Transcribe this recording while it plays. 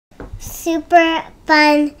super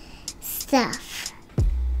fun stuff.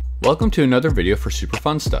 Welcome to another video for super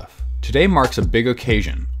fun stuff. Today marks a big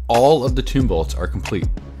occasion. All of the Toon Bullets are complete.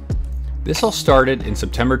 This all started in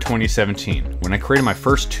September 2017 when I created my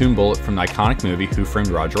first Toon Bullet from the iconic movie Who Framed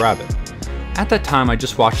Roger Rabbit. At that time I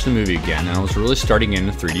just watched the movie again and I was really starting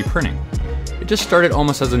into 3D printing. It just started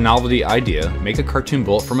almost as a novelty idea, make a cartoon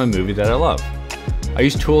bullet from a movie that I love. I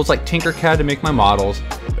used tools like Tinkercad to make my models,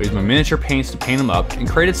 I used my miniature paints to paint them up, and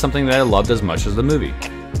created something that I loved as much as the movie.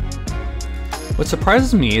 What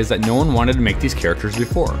surprises me is that no one wanted to make these characters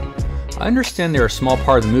before. I understand they're a small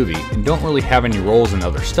part of the movie and don't really have any roles in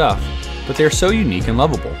other stuff, but they are so unique and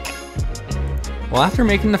lovable. Well, after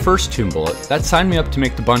making the first Toon Bullet, that signed me up to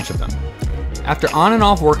make the bunch of them. After on and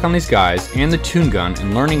off work on these guys and the Toon Gun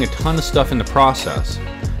and learning a ton of stuff in the process,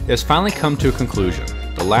 it has finally come to a conclusion.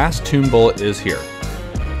 The last Toon Bullet is here.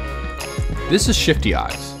 This is Shifty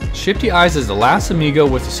Eyes. Shifty Eyes is the last amigo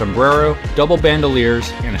with a sombrero, double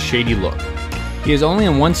bandoliers, and a shady look. He is only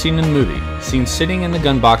in one scene in the movie, seen sitting in the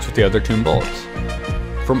gun box with the other Toon Bullets.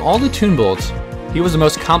 From all the Toon Bullets, he was the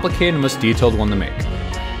most complicated and most detailed one to make.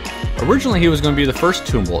 Originally he was going to be the first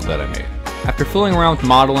Toon Bullet that I made. After fooling around with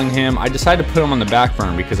modeling him, I decided to put him on the back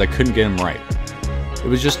burner because I couldn't get him right. It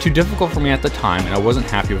was just too difficult for me at the time and I wasn't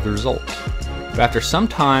happy with the results. But after some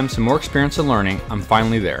time, some more experience and learning, I'm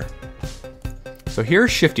finally there. So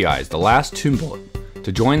here's Shifty Eyes, the last Toon Bullet,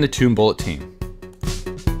 to join the Toon Bullet team.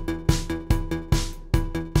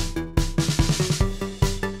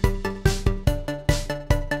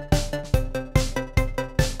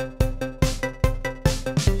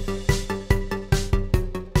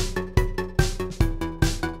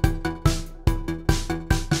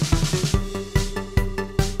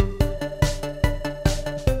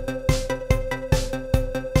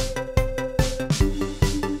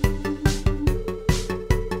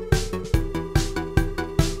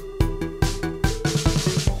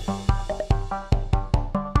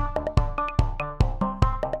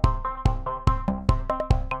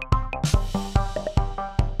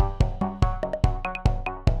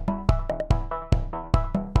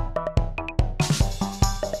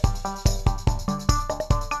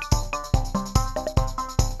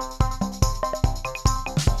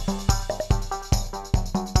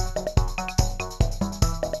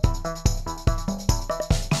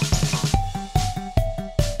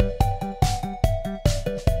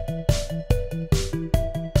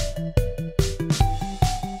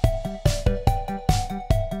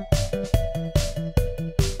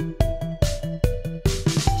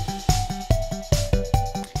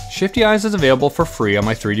 Shifty Eyes is available for free on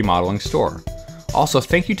my 3D modeling store. Also,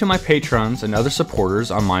 thank you to my patrons and other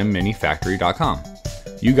supporters on myminifactory.com.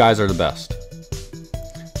 You guys are the best.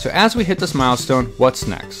 So as we hit this milestone, what's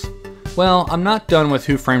next? Well, I'm not done with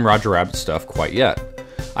Who Framed Roger Rabbit stuff quite yet.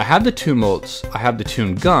 I have the Toon Bullets, I have the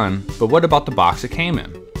Toon Gun, but what about the box it came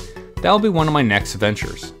in? That'll be one of my next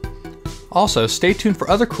adventures. Also, stay tuned for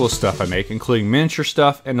other cool stuff I make, including miniature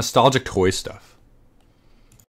stuff and nostalgic toy stuff.